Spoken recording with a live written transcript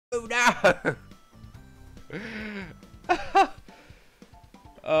Oh no!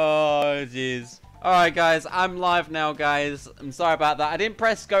 Oh jeez. Alright guys, I'm live now guys. I'm sorry about that. I didn't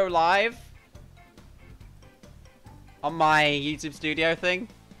press go live on my YouTube studio thing.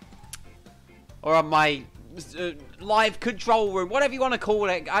 Or on my live control room. Whatever you want to call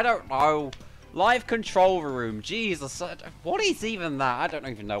it. I don't know. Live control room. Jesus. What is even that? I don't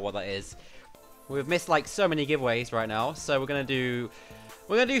even know what that is. We've missed like so many giveaways right now. So we're going to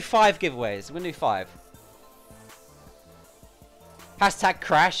do 5 giveaways. We're going to do 5. Hashtag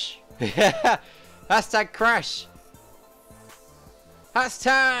crash. Hashtag crash.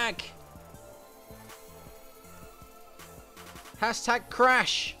 Hashtag. Hashtag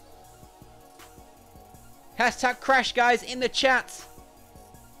crash. Hashtag crash, guys, in the chat.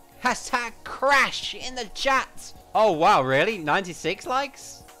 Hashtag crash in the chat. Oh, wow, really? 96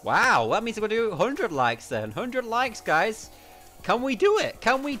 likes? Wow, that means we're going to do 100 likes then. 100 likes, guys. Can we do it?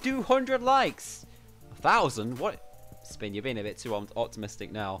 Can we do 100 likes? 1,000? What? Spin, you're being a bit too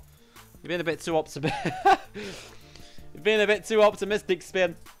optimistic now. You're being a bit too optimistic. You're being a bit too optimistic,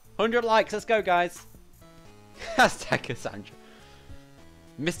 Spin. 100 likes, let's go, guys. Hashtag Cassandra.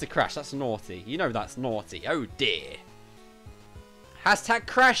 Mr. Crash, that's naughty. You know that's naughty. Oh, dear. Hashtag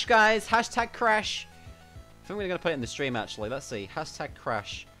crash, guys. Hashtag crash. I think we're going to put it in the stream, actually. Let's see. Hashtag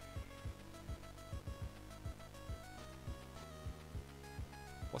crash.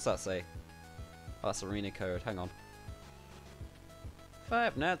 What's that say? Oh, that's arena code. Hang on.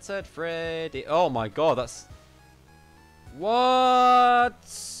 Five Nights at Freddy. Oh my god, that's... What?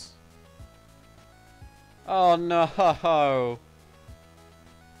 Oh no.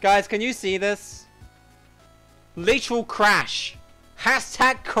 Guys, can you see this? Literal crash.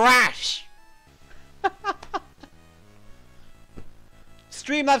 Hashtag crash.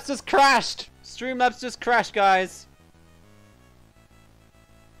 Streamlabs just crashed. Streamlabs just crashed, guys.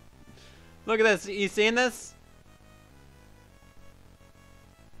 Look at this. You seeing this?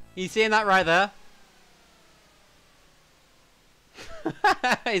 You seeing that right there?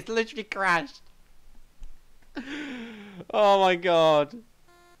 It's literally crashed. Oh my god.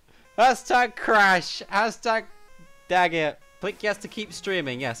 Hashtag crash. Hashtag dag it. Click yes to keep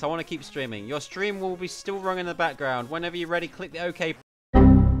streaming. Yes, I want to keep streaming. Your stream will be still running in the background. Whenever you're ready, click the OK.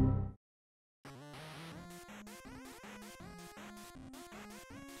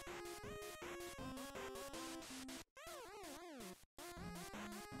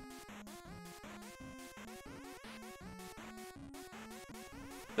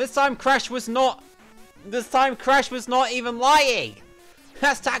 This time Crash was not even lying.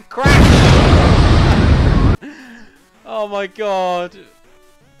 Hashtag crash. Oh my god.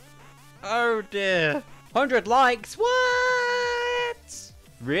 Oh dear. 100 likes. What?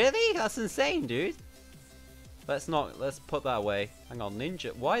 Really? That's insane, dude. Let's put that away. Hang on,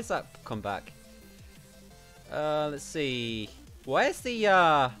 Ninja. Why is that come back? Let's see. Where's the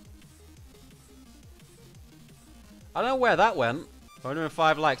I don't know where that went.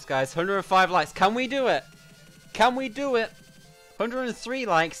 105 likes, guys. 105 likes. Can we do it? Can we do it? 103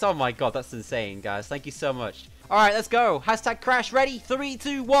 likes. Oh my god, that's insane, guys. Thank you so much. Alright, let's go. Hashtag crash. Ready? 3,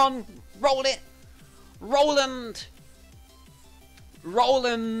 2, 1. Roll it. Roland.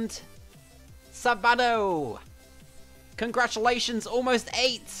 Roland. Sabado. Congratulations. Almost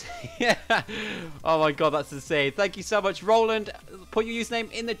 8. Yeah. Oh my god, that's insane. Thank you so much, Roland. Put your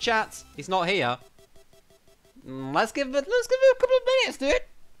username in the chat. He's not here. Let's give it a couple of minutes, dude.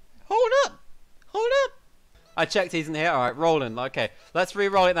 Hold up. Hold up. I checked he's in here. Alright, Roland. Okay. Let's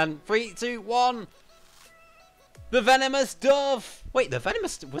re-roll it then. 3, 2, 1. The Venomous Dove. Wait,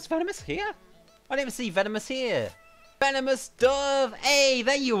 was Venomous here? I didn't even see Venomous here. Venomous Dove. Hey,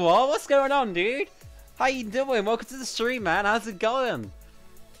 there you are. What's going on, dude? How you doing? Welcome to the stream, man. How's it going?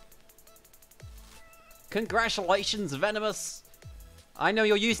 Congratulations, Venomous. I know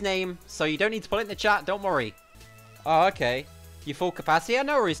your username, so you don't need to put it in the chat. Don't worry. Oh, okay. You full capacity? Yeah,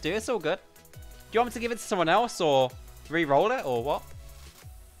 no worries, dude. It's all good. Do you want me to give it to someone else, or re-roll it, or what?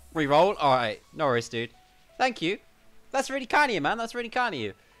 Re-roll? Alright. No worries, dude. Thank you. That's really kind of you, man. That's really kind of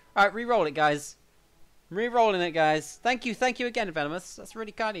you. Alright, re-roll it, guys. Re-rolling it, guys. Thank you again, Venomous. That's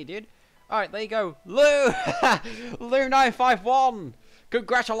really kind of you, dude. Alright, there you go. Lou! Lou951!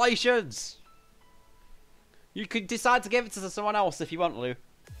 Congratulations! You could decide to give it to someone else if you want, Lou.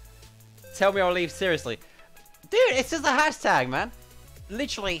 Tell me I'll leave, seriously. Dude, it's just a hashtag, man.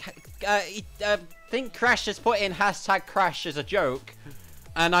 Literally, I think Crash just put in hashtag crash as a joke.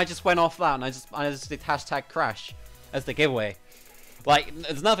 And I just went off that and I just did hashtag crash as the giveaway. Like,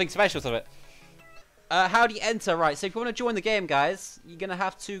 there's nothing special to it. How do you enter? Right, so if you want to join the game, guys, you're going to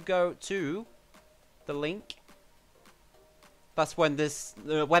have to go to the link that's when this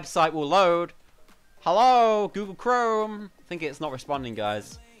website will load. Hello, Google Chrome. I think it's not responding,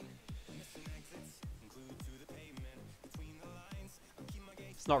 guys.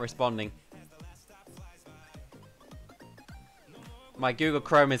 It's not responding. My Google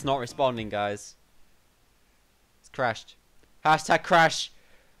Chrome is not responding, guys. It's crashed. Hashtag crash.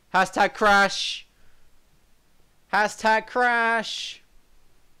 Hashtag crash. Hashtag crash.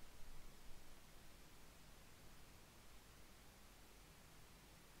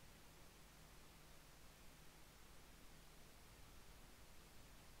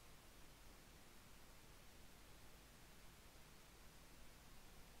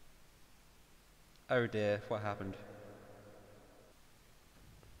 Oh dear, what happened?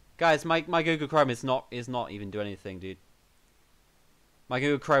 Guys, my Google Chrome is not even doing anything, dude. My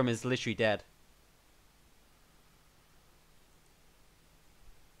Google Chrome is literally dead.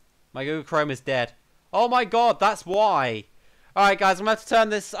 My Google Chrome is dead. Oh my god, that's why. Alright guys, I'm gonna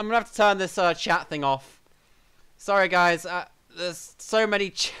have to turn this chat thing off. Sorry guys, there's so many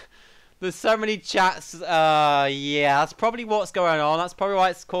chats. Yeah, that's probably what's going on. That's probably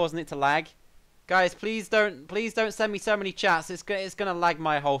why it's causing it to lag. Guys, please don't send me so many chats. It's gonna lag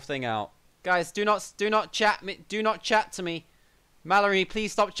my whole thing out. Guys, do not chat to me. Mallory,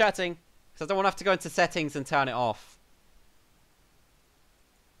 please stop chatting, because I don't want to have to go into settings and turn it off.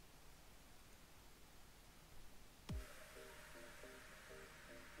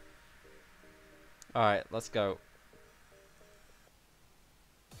 Alright, let's go.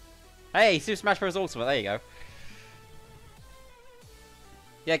 Hey, Super Smash Bros. Ultimate, there you go.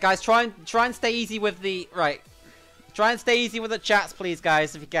 Yeah, guys, try and stay easy with the Try and stay easy with the chats, please,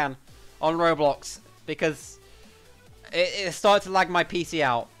 guys, if you can, on Roblox, because it started to lag my PC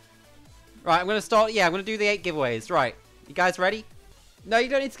out. Right, I'm gonna start. Yeah, I'm gonna do the 8 giveaways. Right, you guys ready? No, you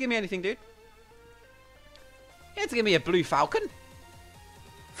don't need to give me anything, dude. You need to give me a blue Falcon.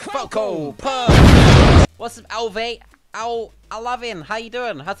 Falco Punch. What's up, Alve? Alavin, how you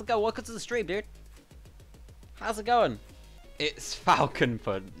doing? How's it going? Welcome to the stream, dude. How's it going? It's Falcon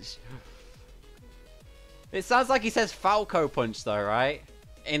Punch. It sounds like he says Falco Punch though, right?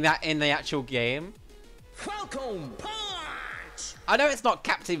 In the actual game. Falcon Punch! I know it's not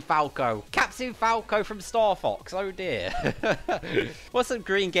Captain Falco. Captain Falco from Star Fox. Oh dear. What's up,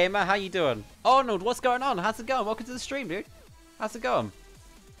 Green Gamer? How you doing? Arnold, what's going on? How's it going? Welcome to the stream, dude. How's it going?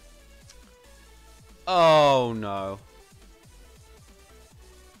 Oh no.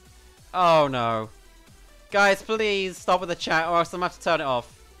 Oh no. Guys, please stop with the chat or else I'm going to have to turn it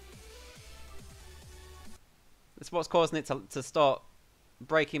off. It's what's causing it to start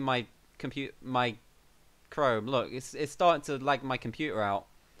breaking my Chrome. Look, it's starting to lag my computer out.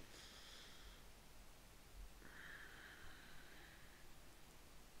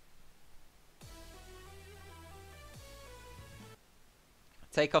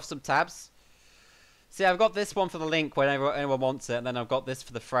 Take off some tabs. See, I've got this one for the link whenever anyone wants it, and then I've got this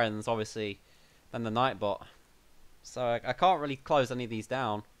for the friends, obviously, and the Nightbot. So I can't really close any of these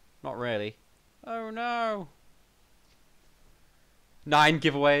down. Not really. Oh no. 9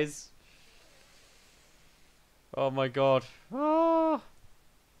 giveaways. Oh my god. Oh.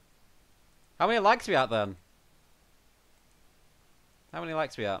 How many likes we at then? How many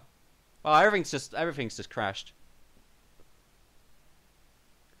likes we at? Well, everything's just crashed.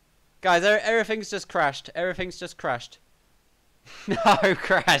 Guys, everything's just crashed. Everything's just crashed. No,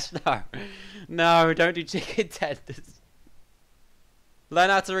 crash, no. No, don't do chicken tenders.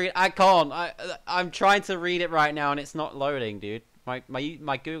 Learn how to read. I can't. I'm trying to read it right now and it's not loading, dude.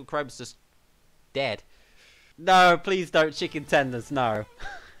 My Google Chrome's just dead. No, please don't chicken tenders, no.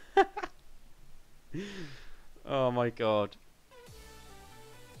 Oh my god.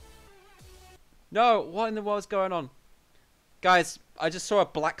 No, what in the world's going on? Guys, I just saw a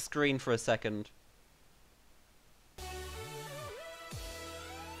black screen for a second.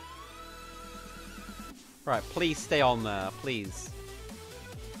 Right, please stay on there, please.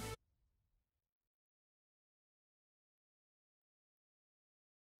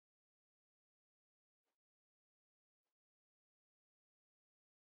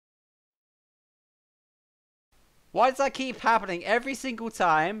 Why does that keep happening every single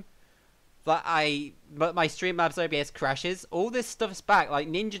time that my Streamlabs OBS crashes? All this stuff's back, like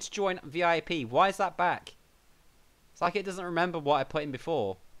Ninja to join VIP. Why is that back? It's like it doesn't remember what I put in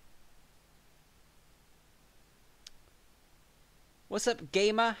before. What's up,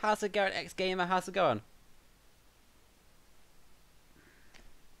 Gamer? How's it going? X-Gamer, how's it going?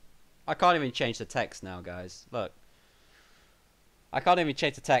 I can't even change the text now, guys. Look. I can't even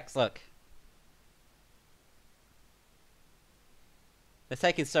change the text, look. It's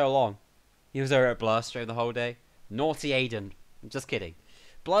taking so long. He was over at Blur stream the whole day. Naughty Aiden. I'm just kidding.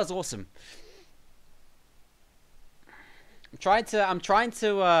 Blur's awesome. I'm trying to,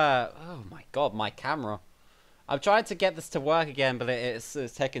 oh my god, my camera. I'm trying to get this to work again, but it's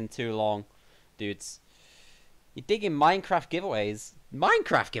taking too long, dudes. You're digging Minecraft giveaways.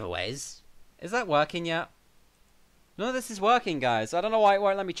 Minecraft giveaways? Is that working yet? None of this is working, guys. I don't know why it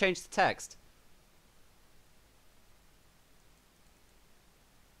won't let me change the text.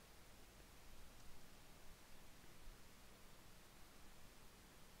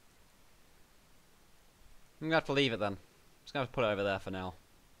 I'm gonna have to leave it then. I'm just gonna have to put it over there for now.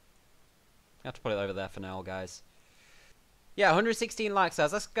 I have to put it over there for now, guys. Yeah, 116 likes,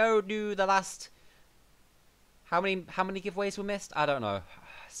 guys. Let's go do the last. How many giveaways we missed? I don't know.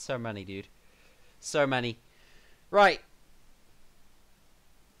 So many, dude. So many. Right.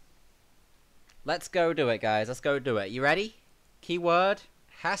 Let's go do it, guys. Let's go do it. You ready? Keyword.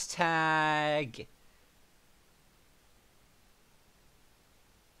 Hashtag.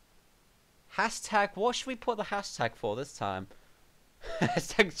 Hashtag. What should we put the hashtag for this time?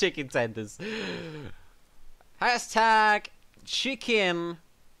 Hashtag chicken tenders. Hashtag chicken.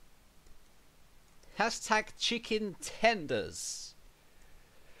 Hashtag chicken tenders.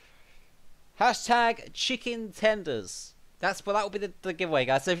 Hashtag chicken tenders. That will be the giveaway,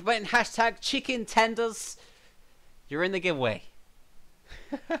 guys. So if you put in hashtag chicken tenders, you're in the giveaway.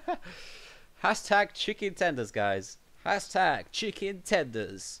 Hashtag chicken tenders, guys. Hashtag chicken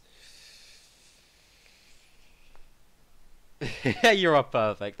tenders. You're all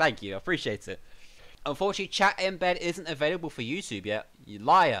perfect. Thank you. I appreciate it. Unfortunately, chat embed isn't available for YouTube yet. You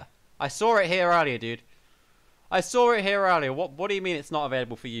liar. I saw it here earlier, dude. I saw it here earlier. What do you mean it's not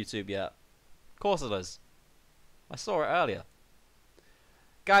available for YouTube yet? Of course it is. I saw it earlier.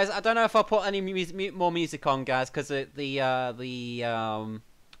 Guys, I don't know if I'll put any more music on, guys, because I don't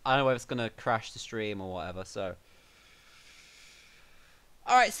know if it's going to crash the stream or whatever, so.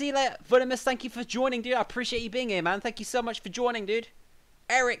 Alright, see you later. Venomous, thank you for joining, dude. I appreciate you being here, man. Thank you so much for joining, dude.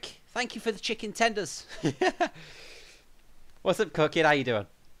 Eric, thank you for the chicken tenders. What's up, Cookie? How you doing?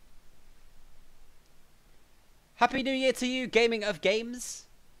 Happy New Year to you, gaming of games.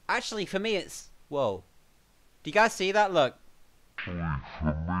 Actually, for me, it's... Whoa. Do you guys see that? Look.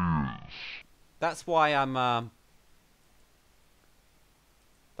 That's why I'm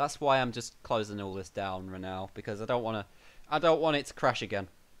just closing all this down right now, because I don't want it to crash again.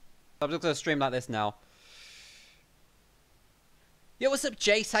 I'm just gonna stream like this now. Yo, what's up,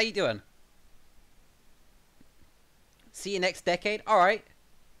 Jace? How you doing? See you next decade. All right.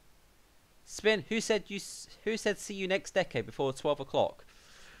 Spin. Who said see you next decade before 12 o'clock?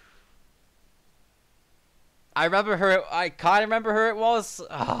 I remember who I kind of remember who it was.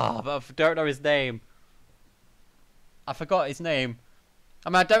 Ah, but I don't know his name. I forgot his name. I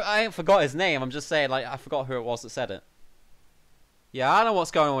mean, I ain't forgot his name. I'm just saying, like, I forgot who it was that said it. Yeah, I don't know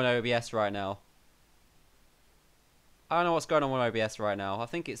what's going on with OBS right now. I don't know what's going on with OBS right now. I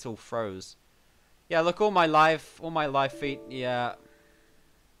think it's all froze. Yeah, look, all my live feed. Yeah.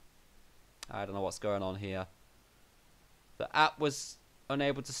 I don't know what's going on here. The app was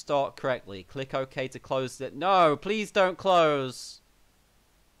unable to start correctly. Click OK to close it. No, please don't close.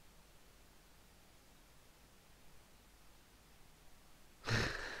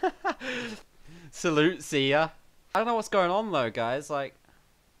 Salute, see ya. I don't know what's going on though, guys. Like,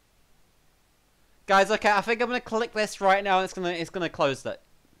 guys, okay, I think I'm gonna click this right now. And it's gonna close that.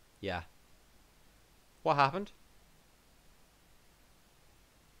 Yeah. What happened?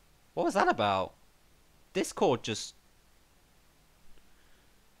 What was that about? Discord just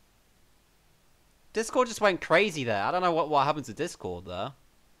went crazy there. I don't know what happened to Discord there.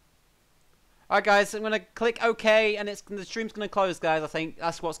 Alright, guys, I'm gonna click OK, and the stream's gonna close, guys. I think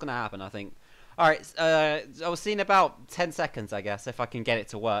that's what's gonna happen. I think. Alright, I'll see in about 10 seconds, I guess, if I can get it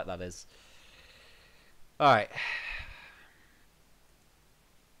to work. That is. Alright.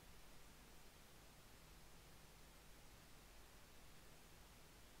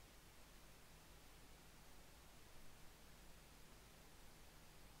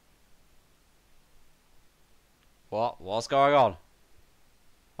 What's going on? Am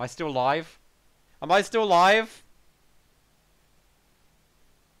I still live? Am I still live?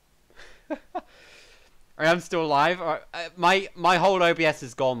 I am still live. My whole OBS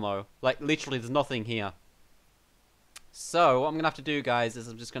is gone though. Like literally, there's nothing here. So what I'm gonna have to do, guys, is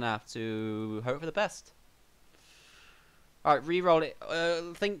I'm just gonna have to hope for the best. All right, re-roll it.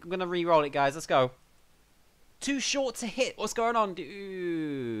 I think I'm gonna re-roll it, guys. Let's go. Too short to hit. What's going on,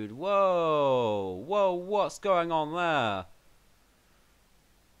 dude? Whoa. Whoa, what's going on there?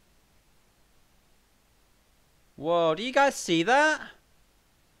 Whoa, do you guys see that?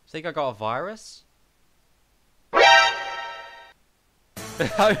 Think I got a virus?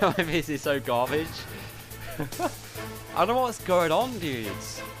 My PC is so garbage. I don't know what's going on,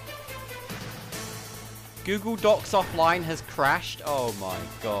 dudes. Google Docs offline has crashed. Oh my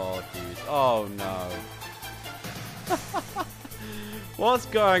god, dude. Oh no. What's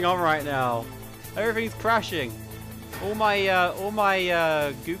going on right now? Everything's crashing. All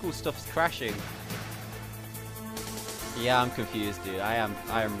my Google stuff's crashing. Yeah, I'm confused, dude. I am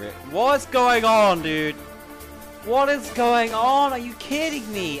What's going on, dude? What is going on? Are you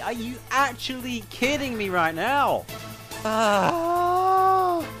kidding me? Are you actually kidding me right now?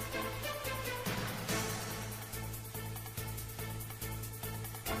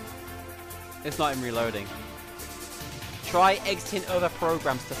 It's not even reloading. Try exiting other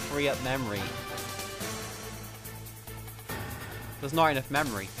programs to free up memory. There's not enough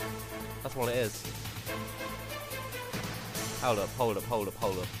memory. That's what it is. Hold up, hold up, hold up,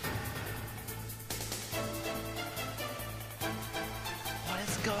 hold up. What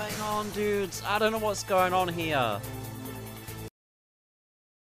is going on, dudes? I don't know what's going on here.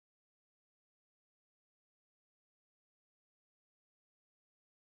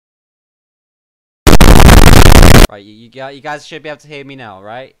 Right, you guys should be able to hear me now,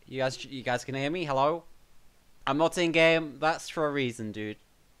 right? You guys can hear me? Hello? I'm not in game. That's for a reason, dude.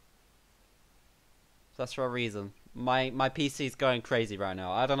 That's for a reason. My PC is going crazy right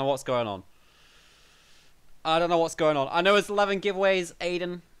now. I don't know what's going on. I don't know what's going on. I know it's 11 giveaways,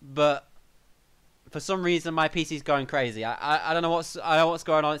 Aiden, but for some reason my PC is going crazy. I don't know what's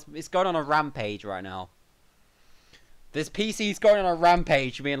going on. It's going on a rampage right now. This PC is going on a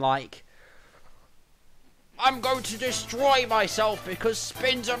rampage, being like, I'm going to destroy myself because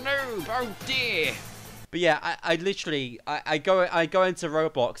Spin's a noob. Oh dear. But yeah, I literally go into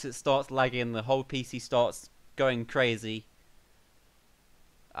Roblox, it starts lagging, the whole PC starts going crazy.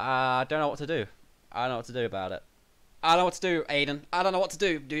 I don't know what to do. I don't know what to do about it. I don't know what to do, Aiden. I don't know what to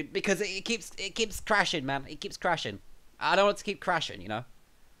do, dude, because it keeps crashing, man. It keeps crashing. I don't want it to keep crashing, you know.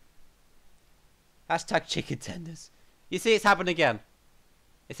 Hashtag chicken tenders. You see, it's happened again.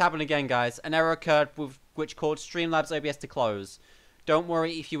 It's happened again, guys. An error occurred with which caused Streamlabs OBS to close. Don't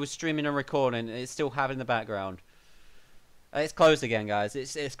worry if you were streaming and recording, it's still having in the background. It's closed again, guys.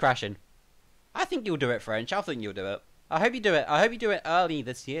 It's crashing. I think you'll do it, French. I think you'll do it. I hope you do it. I hope you do it early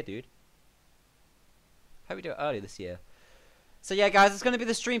this year, dude. I hope you do it early this year. So yeah, guys, it's going to be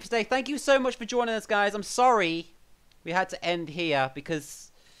the stream for today. Thank you so much for joining us, guys. I'm sorry we had to end here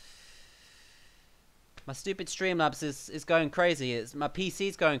because my stupid Streamlabs is going crazy. My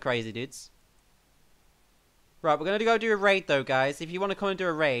PC's going crazy, dudes. Right, we're going to go do a raid, though, guys. If you want to come and do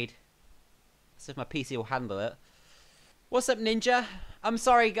a raid. Let's see if my PC will handle it. What's up, Ninja? I'm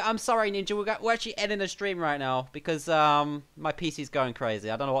sorry, Ninja. We're actually ending the stream right now because my PC's going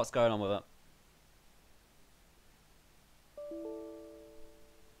crazy. I don't know what's going on with it.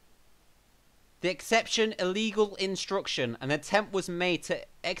 The exception, illegal instruction. An attempt was made to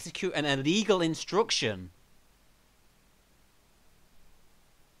execute an illegal instruction.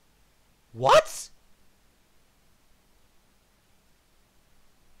 What?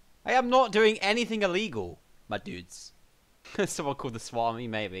 I am not doing anything illegal, my dudes. Someone called the SWAT me,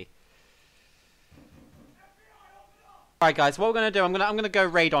 maybe. Alright, guys, what we're gonna do? I'm gonna go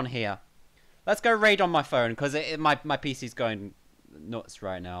raid on here. Let's go raid on my phone because my PC's going nuts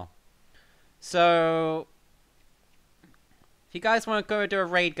right now. So, if you guys want to go do a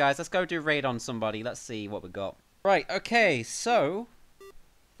raid, guys, let's go do a raid on somebody. Let's see what we got. Right, okay, so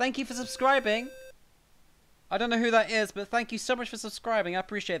thank you for subscribing. I don't know who that is, but thank you so much for subscribing. I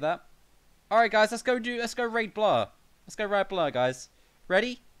appreciate that. Alright, guys, let's go raid Blur. Let's go raid Blur, guys.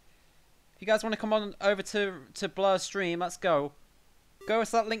 Ready? If you guys want to come on over to Blur's stream, let's go. Go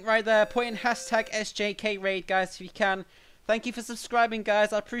to that link right there. Put in hashtag SJKRaid, guys, if you can. Thank you for subscribing,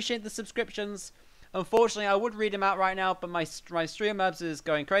 guys. I appreciate the subscriptions. Unfortunately, I would read them out right now, but my Streamlabs is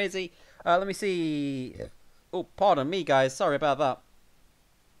going crazy. Let me see. Oh, pardon me, guys. Sorry about that.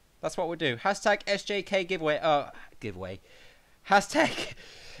 That's what we'll do. Hashtag SJK giveaway. Giveaway. Hashtag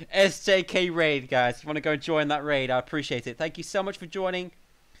SJK raid, guys. If you want to go join that raid, I appreciate it. Thank you so much for joining.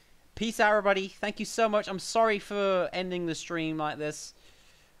 Peace out, everybody. Thank you so much. I'm sorry for ending the stream like this.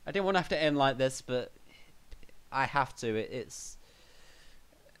 I didn't want to have to end like this, but I have to. There's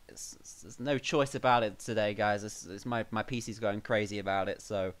no choice about it today, guys. It's my PC's going crazy about it.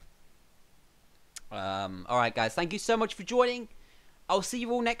 So, all right, guys. Thank you so much for joining. I'll see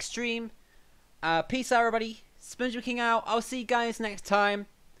you all next stream. Peace out, everybody. Spinjumpking out. I'll see you guys next time.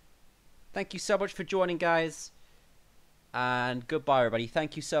 Thank you so much for joining, guys. And goodbye, everybody.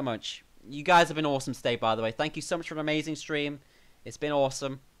 Thank you so much. You guys have been awesome today, by the way. Thank you so much for an amazing stream. It's been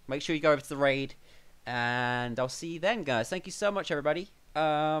awesome. Make sure you go over to the raid. And I'll see you then, guys. Thank you so much, everybody.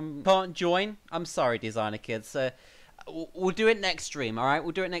 can't join. I'm sorry, designer kids. We'll do it next stream, alright?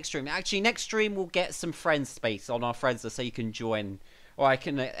 We'll do it next stream. Actually, next stream we'll get some friend space on our friends list so you can join. Or I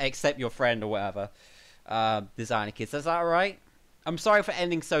can accept your friend or whatever. Designer kids. Is that alright? I'm sorry for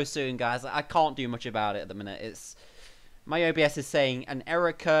ending so soon, guys. I can't do much about it at the minute. It's... My OBS is saying an error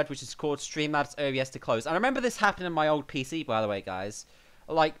occurred, which is called Streamlabs OBS to close. And I remember this happened in my old PC, by the way, guys.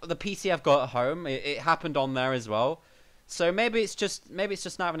 Like, the PC I've got at home, it happened on there as well. So maybe it's just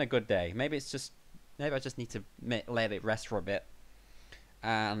not having a good day. Maybe I just need to let it rest for a bit.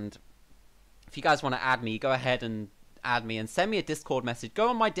 And if you guys want to add me, go ahead and add me and send me a Discord message. Go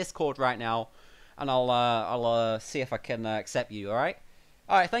on my Discord right now, and I'll see if I can accept you. All right.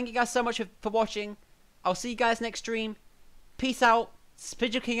 Thank you guys so much for watching. I'll see you guys next stream. Peace out.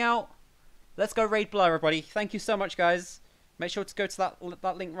 Spinjumpking out. Let's go raid Blur, everybody. Thank you so much, guys. Make sure to go to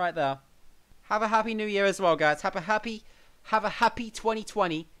that link right there. Have a happy new year as well, guys. Have a happy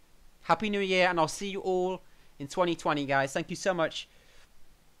 2020. Happy New Year, and I'll see you all in 2020, guys. Thank you so much.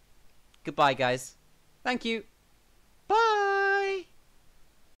 Goodbye, guys. Thank you. Bye.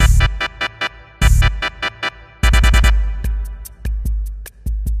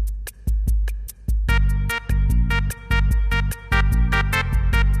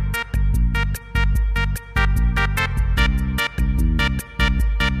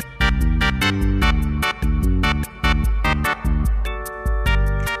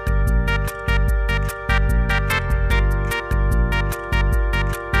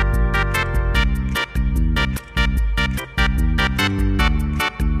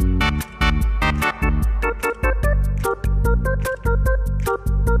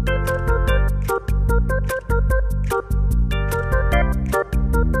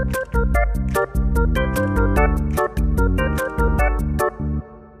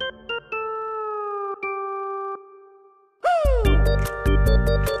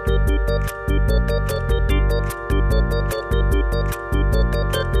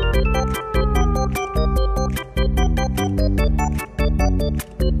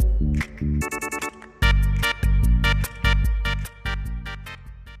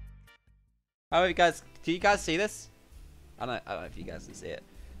 Oh, you guys, do you guys see this? I don't know if you guys can see it.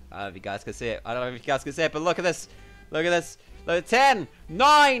 I don't know if you guys can see it. I don't know if you guys can see it, but look at this. Look at this. Look, 10,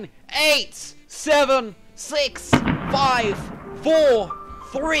 9, 8, 7, 6, 5, 4,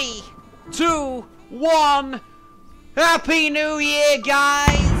 3, 2, 1. Happy New Year,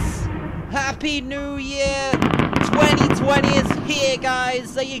 guys! Happy New Year! 2020 is here,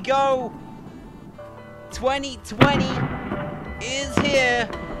 guys. There you go. 2020 is here.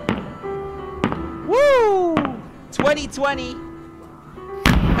 Woo! 2020.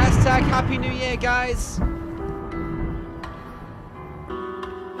 Hashtag Happy New Year, guys.